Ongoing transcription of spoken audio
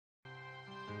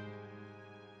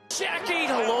Jackie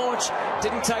to launch,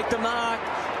 didn't take the mark.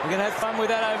 We're going to have fun with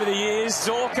that over the years.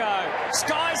 Zorko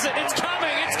skies it, it's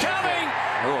coming, it's coming!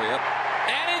 Oh, yep.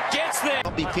 And it gets there.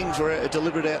 Be pings were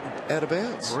delivered out of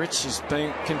bounds. Rich has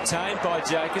been contained by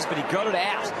Jacobs, but he got it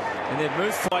out. And they've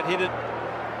moved. Might hit it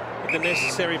with the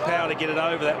necessary power to get it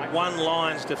over that one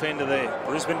Lions defender there.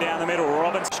 Brisbane down the middle,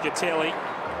 Robbins, Scatelli.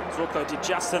 Zorko did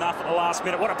just enough at the last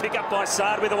minute. What a pick up by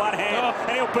Sard with the one hand.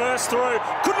 And he'll burst through.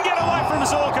 Couldn't get away from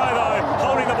Zorko though,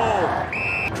 holding the ball.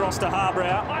 Across to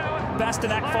Harbrow.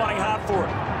 Bastanak fighting hard for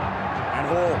it. And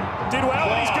Hall did well,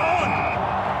 and he's gone.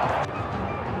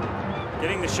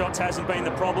 Getting the shots hasn't been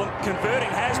the problem. Converting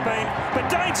has been. But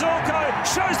Dayne Zorko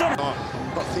shows them.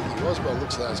 I think he was by the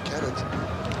looks of those cannons.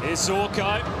 Here's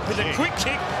Zorko with a quick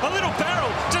kick. A little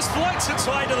barrel just floats its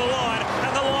way to the line.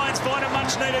 And the Lions find a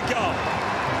much needed goal.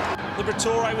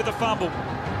 Liberatore with a fumble.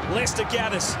 Leicester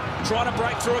gathers, trying to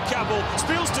break through a couple.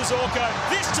 Spills to Zorko.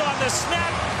 This time the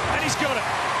snap, and he's got it.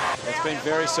 It's been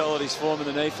very solid, his form in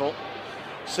the Neefel.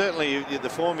 Certainly the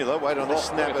formula. Wait on this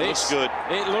snap. It looks good.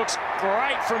 It looks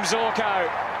great from Zorko.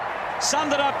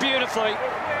 Summed it up beautifully.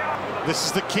 This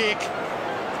is the kick.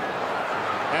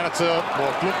 And it's a, well,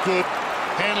 it looked good.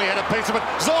 Hanley had a piece of it.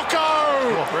 Zorko!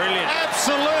 Oh, brilliant.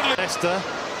 Absolutely. Leicester.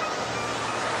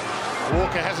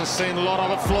 Walker hasn't seen a lot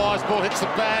of it. Flies, ball hits the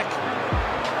back.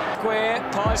 Square,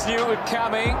 Pies knew it was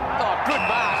coming. Oh, good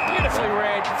mark. Beautifully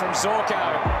read from Zorko.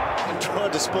 And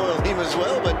tried to spoil him as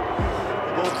well, but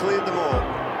the ball cleared them all.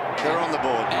 They're on the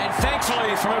board. And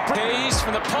thankfully, from a breeze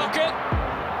from the pocket,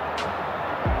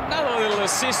 another little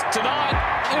assist tonight.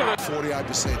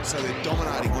 48%, so they're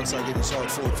dominating once they get inside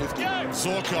forward 50.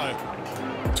 Zorko.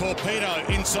 Torpedo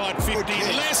inside 50.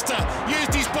 Leicester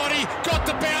used his body, got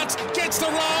the bounce, gets the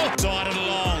roll. Side it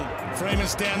along.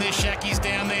 Freeman's down there, Shacky's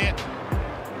down there.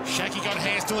 Shacky got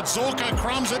hands to it. Zorko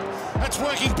crumbs it. That's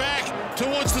working back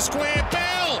towards the square.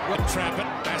 Bell! Trap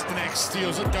it. Bastanak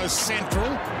steals it, goes central.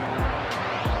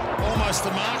 Almost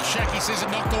the mark. Shacky says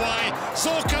it knocked away.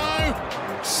 Zorko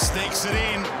sneaks it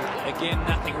in. Again,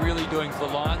 nothing really doing for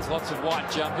the Lions. Lots of white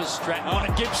jumpers. Stratton on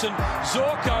it. Gibson.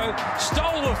 Zorko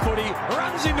stole the footy.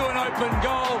 Runs into an open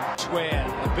goal. Square.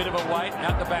 A bit of a weight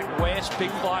out the back west. Big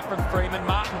fly from Freeman.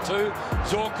 Martin too.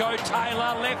 Zorko.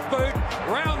 Taylor. Left boot.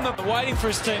 Round the... Waiting for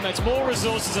his teammates. More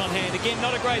resources on hand. Again,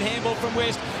 not a great handball from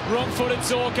West. Wrong-footed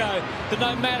Zorko. But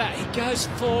no matter. He goes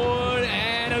forward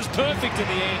and it was perfect in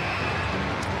the end.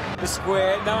 The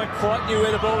square, no one quite knew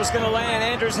where the ball was going to land.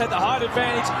 Andrews had the height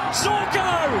advantage.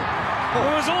 Zorko!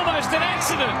 It was almost an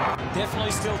accident.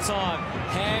 Definitely still time.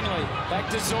 Hanley, back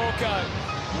to Zorko.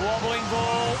 Wobbling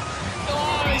ball.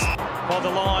 Oh, By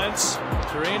the Lions,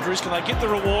 for Andrews, can they get the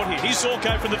reward here? Here's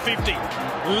Zorko from the 50.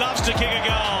 Loves to kick a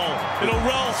goal. It'll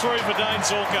roll through for Dayne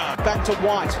Zorko. Back to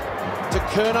White. To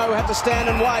Curnow, had to stand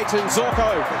and wait, and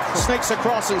Zorko sneaks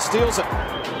across and steals it.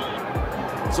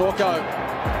 Zorko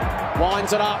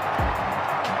winds it up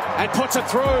and puts it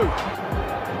through.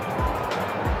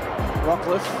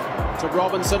 Rockcliffe to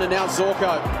Robinson, and now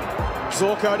Zorko.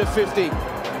 Zorko to 50.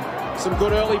 Some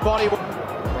good early body.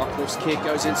 Rockcliffe's kick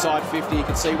goes inside 50. You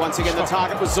can see once again the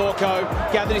target was Zorko.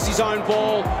 Gathers his own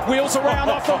ball, wheels around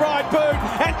off the right boot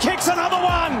and kicks another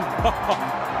one.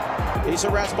 He's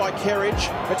harassed by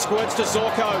Kerridge. It squirts to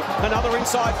Zorko. Another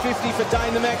inside 50 for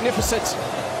Dayne the Magnificent.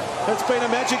 It's been a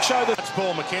magic show. That's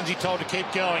ball. McKenzie told to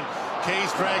keep going.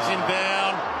 Keys drags him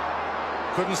down.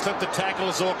 Couldn't slip the tackle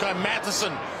of Zorko.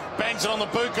 Matheson bangs it on the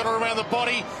boot, got it around the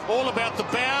body. All about the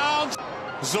bounds.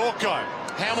 Zorko.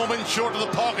 Hamilton short of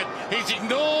the pocket. He's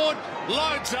ignored.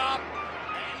 Loads up.